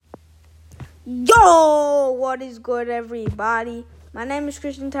Yo, what is good, everybody? My name is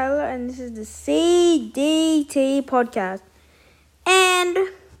Christian Taylor, and this is the CDT podcast. And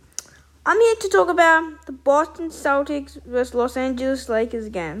I'm here to talk about the Boston Celtics versus Los Angeles Lakers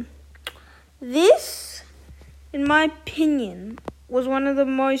game. This, in my opinion, was one of the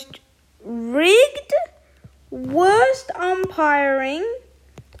most rigged, worst umpiring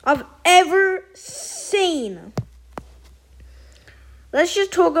I've ever seen. Let's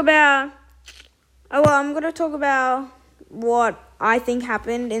just talk about... I'm going to talk about what I think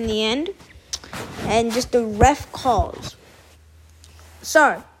happened in the end and just the ref calls.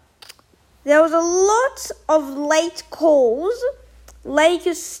 So, there was a lot of late calls.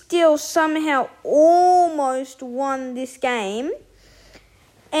 Lakers still somehow almost won this game.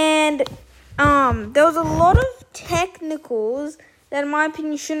 And there was a lot of technicals that, in my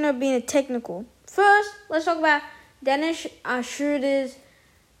opinion, shouldn't have been a technical. First, let's talk about Dennis Schroeder's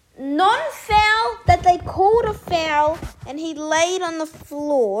non-foul, that they called a foul, and he laid on the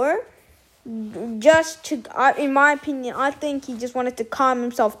floor just to, in my opinion, I think he just wanted to calm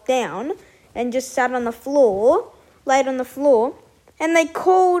himself down and just sat on the floor, laid on the floor, and they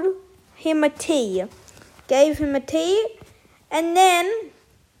called him a T, gave him a T, and then,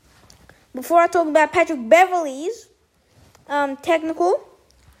 before I talk about Patrick Beverley's technical,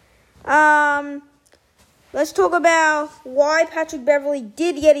 let's talk about why Patrick Beverley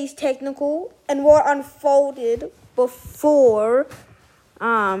did get his technical and what unfolded before he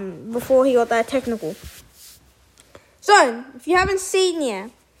got that technical. So, if you haven't seen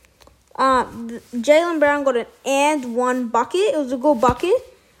yet, Jaylen Brown got an and one bucket. It was a good bucket.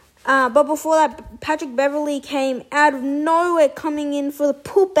 But before that, Patrick Beverley came out of nowhere coming in for the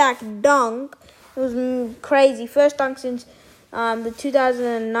putback dunk. It was crazy. First dunk since the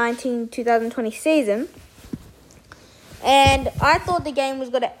 2019-2020 season. And I thought the game was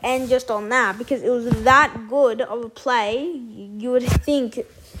going to end just on that because it was that good of a play. You would think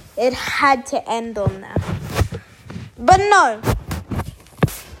it had to end on that. But no.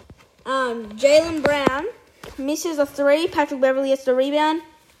 Jaylen Brown misses a three. Patrick Beverley gets the rebound.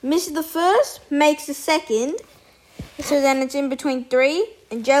 Misses the first, makes the second. So then it's in between three.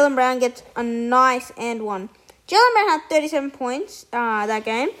 And Jaylen Brown gets a nice and one. Jaylen Brown had 37 points that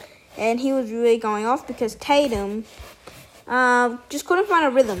game. And he was really going off because Tatum... just couldn't find a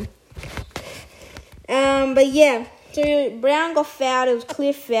rhythm. But yeah, so Brown got fouled. It was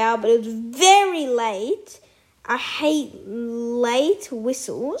clear foul, but it was very late. I hate late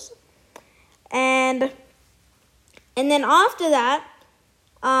whistles. And then after that,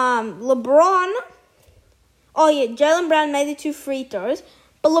 LeBron. Oh yeah, Jaylen Brown made the 2 free throws,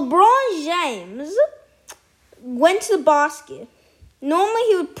 but LeBron James went to the basket. Normally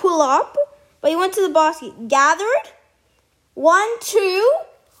he would pull up, but he went to the basket, gathered. 1, 2,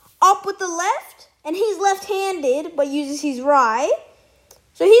 up with the left, and he's left-handed, but uses his right.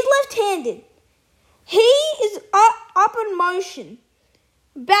 So he's left-handed. He is up in motion,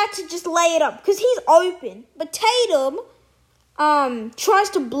 about to just lay it up, because he's open. But Tatum tries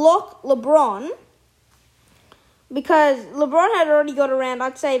to block LeBron, because LeBron had already got around,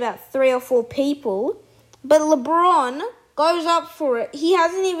 I'd say, about 3 or 4 people. But LeBron goes up for it. He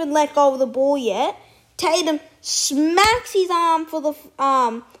hasn't even let go of the ball yet. Tatum smacks his arm for the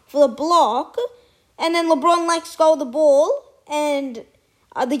block, and then LeBron lets go of the ball, and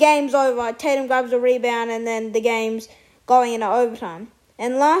the game's over. Tatum grabs a rebound, and then the game's going into overtime.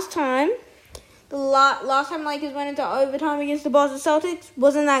 And last time Lakers went into overtime against the Boston Celtics,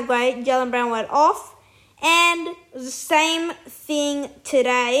 wasn't that great. Jaylen Brown went off, and it was the same thing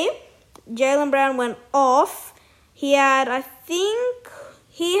today. Jaylen Brown went off. He had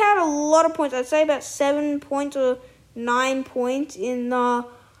a lot of points. I'd say about 7 points or 9 points in the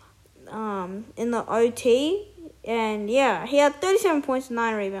OT. And yeah, he had 37 points and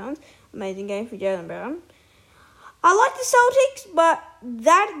 9 rebounds. Amazing game for Jaylen Brown. I like the Celtics, but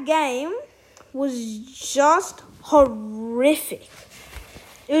that game was just horrific.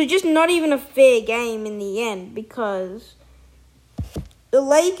 It was just not even a fair game in the end because the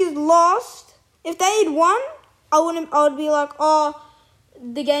Lakers lost. If they had won, I would be like, oh,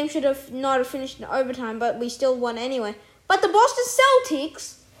 the game should have not finished in overtime, but we still won anyway. But the Boston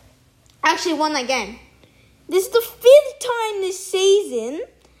Celtics actually won that game. This is the 5th time this season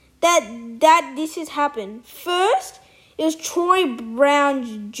that this has happened. First, it was Troy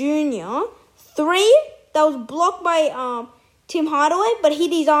Brown Jr. 3, that was blocked by Tim Hardaway, but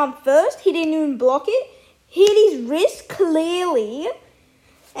hit his arm first. He didn't even block it. Hit his wrist clearly,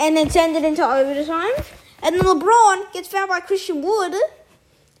 and then send it into overtime. And then LeBron gets fouled by Christian Wood,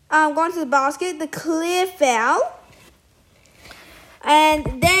 going to the basket, the clear foul.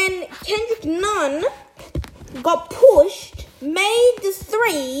 And then Kendrick Nunn got pushed, made the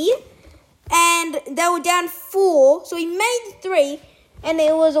 3, and they were down 4. So he made the 3, and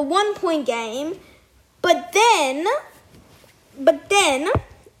it was a 1-point game. But then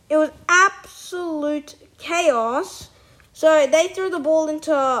it was absolute chaos. So they threw the ball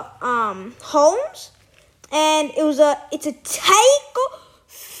into Holmes, and it's a take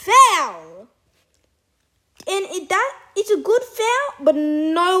foul. And it's a good foul, but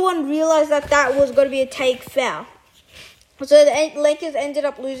no one realized that was going to be a take foul. So the Lakers ended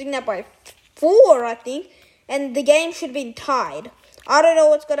up losing that by 4, I think, and the game should have been tied. I don't know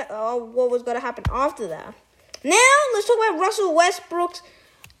what was gonna happen after that. Now let's talk about Russell Westbrook's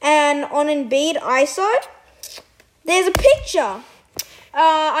and on Embiid ISO. There's a picture.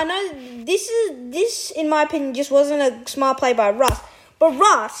 I know this in my opinion just wasn't a smart play by Russ, but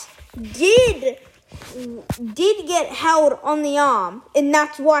Russ did get held on the arm, and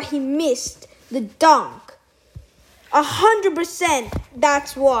that's why he missed the dunk. 100%.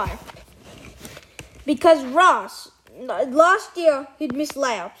 That's why. Because Russ, last year, he'd missed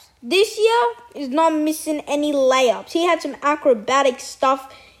layups. This year, he's not missing any layups. He had some acrobatic stuff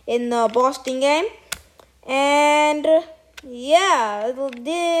in the Boston game. And, yeah,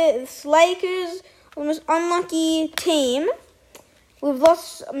 the Lakers are the most unlucky team. We've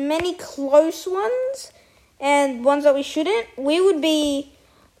lost many close ones and ones that we shouldn't. We would be,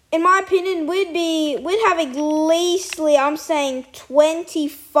 in my opinion, we'd have at least, I'm saying,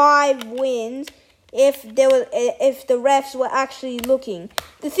 25 wins if the refs were actually looking.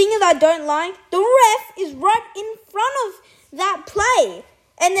 The thing is I don't like, the ref is right in front of that play.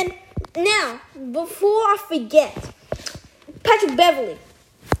 And then, now, before I forget, Patrick Beverley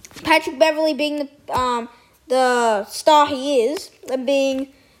being the star he is, and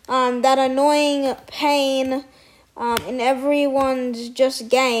being that annoying pain in everyone's just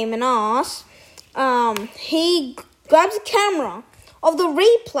game and ass, he grabs a camera of the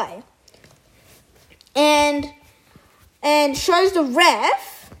replay and shows the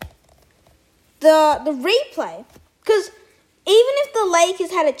ref the replay. Because even if the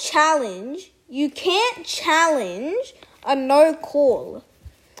Lakers had a challenge, you can't challenge a no call.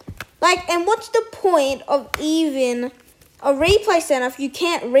 And what's the point of even a replay center if you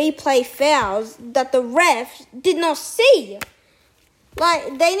can't replay fouls that the refs did not see?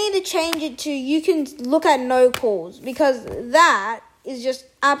 They need to change it to you can look at no calls, because that is just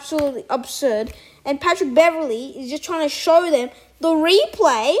absolutely absurd. And Patrick Beverley is just trying to show them the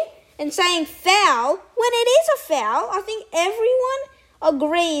replay and saying foul when it is a foul. I think everyone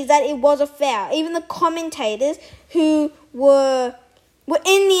agrees that it was a foul. Even the commentators who were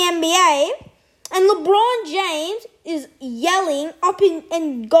in the NBA, and LeBron James is yelling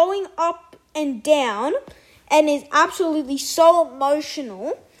and going up and down, and is absolutely so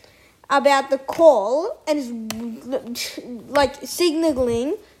emotional about the call, and is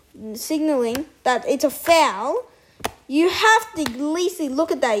signaling that it's a foul. You have to at least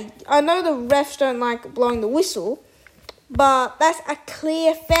look at that. I know the refs don't like blowing the whistle, but that's a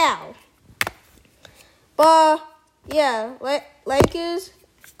clear foul. But yeah, Lakers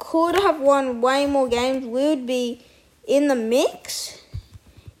could have won way more games. We would be in the mix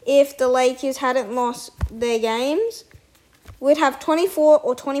if the Lakers hadn't lost their games. We'd have 24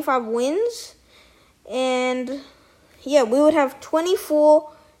 or 25 wins. And yeah, we would have 24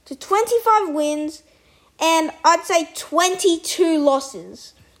 to 25 wins. And I'd say 22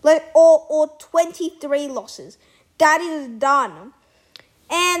 losses. Or 23 losses. That is done.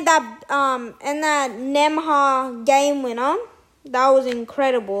 And that Nemha game winner, that was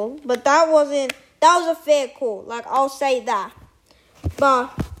incredible. But that was a fair call. I'll say that.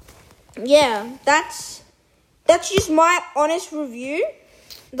 But yeah, that's just my honest review.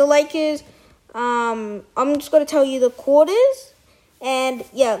 The Lakers, I'm just going to tell you the quarters. And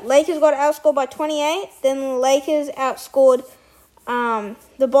yeah, Lakers got outscored by 28. Then the Lakers outscored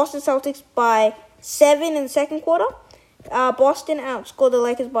the Boston Celtics by 7 in the second quarter. Boston outscored the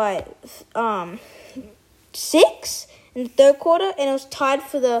Lakers by 6 in the third quarter, and it was tied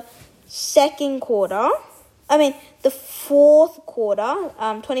for the the fourth quarter,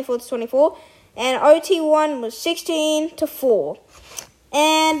 24-24, and OT1 was 16-4.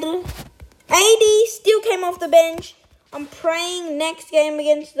 And AD still came off the bench. I'm praying next game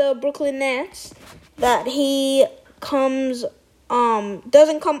against the Brooklyn Nets that he doesn't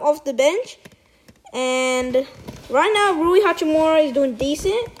come off the bench. And right now, Rui Hachimura is doing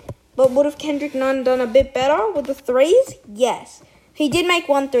decent. But would have Kendrick Nunn done a bit better with the threes? Yes. He did make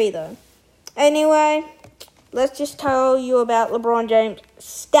 1 3, though. Anyway, let's just tell you about LeBron James'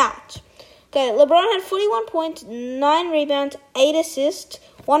 stats. Okay, LeBron had 41 points, 9 rebounds, 8 assists,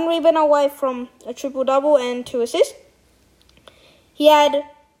 1 rebound away from a triple-double and 2 assists. He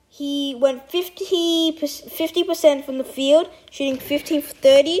went 50% from the field, shooting 15 for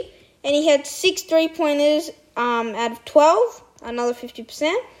 30, and he had 6 3-pointers out of 12, another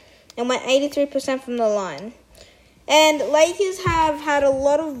 50%, and went 83% from the line. And Lakers have had a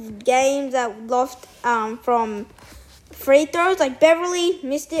lot of games that lost from free throws, like Beverly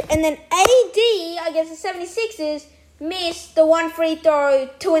missed it, and then AD against the 76ers missed the 1 free throw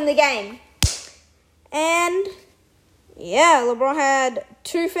to win the game. And yeah, LeBron had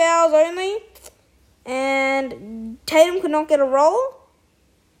 2 fouls only, and Tatum could not get a roll.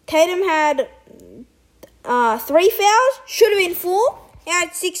 Tatum had 3 fouls, should have been 4. He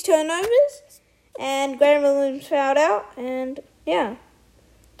had 6 turnovers, and Graham Williams fouled out, and yeah.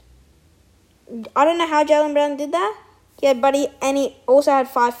 I don't know how Jaylen Brown did that. Yeah, but he also had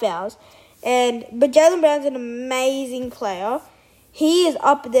 5 fouls. But Jaylen Brown's an amazing player. He is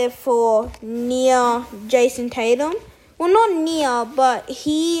up there for near Jason Tatum. Well, not near, but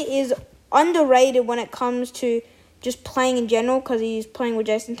he is underrated when it comes to just playing in general because he's playing with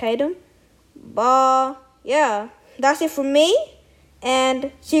Jason Tatum. But yeah, that's it from me.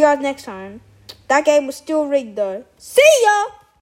 And see you guys next time. That game was still rigged though. See ya!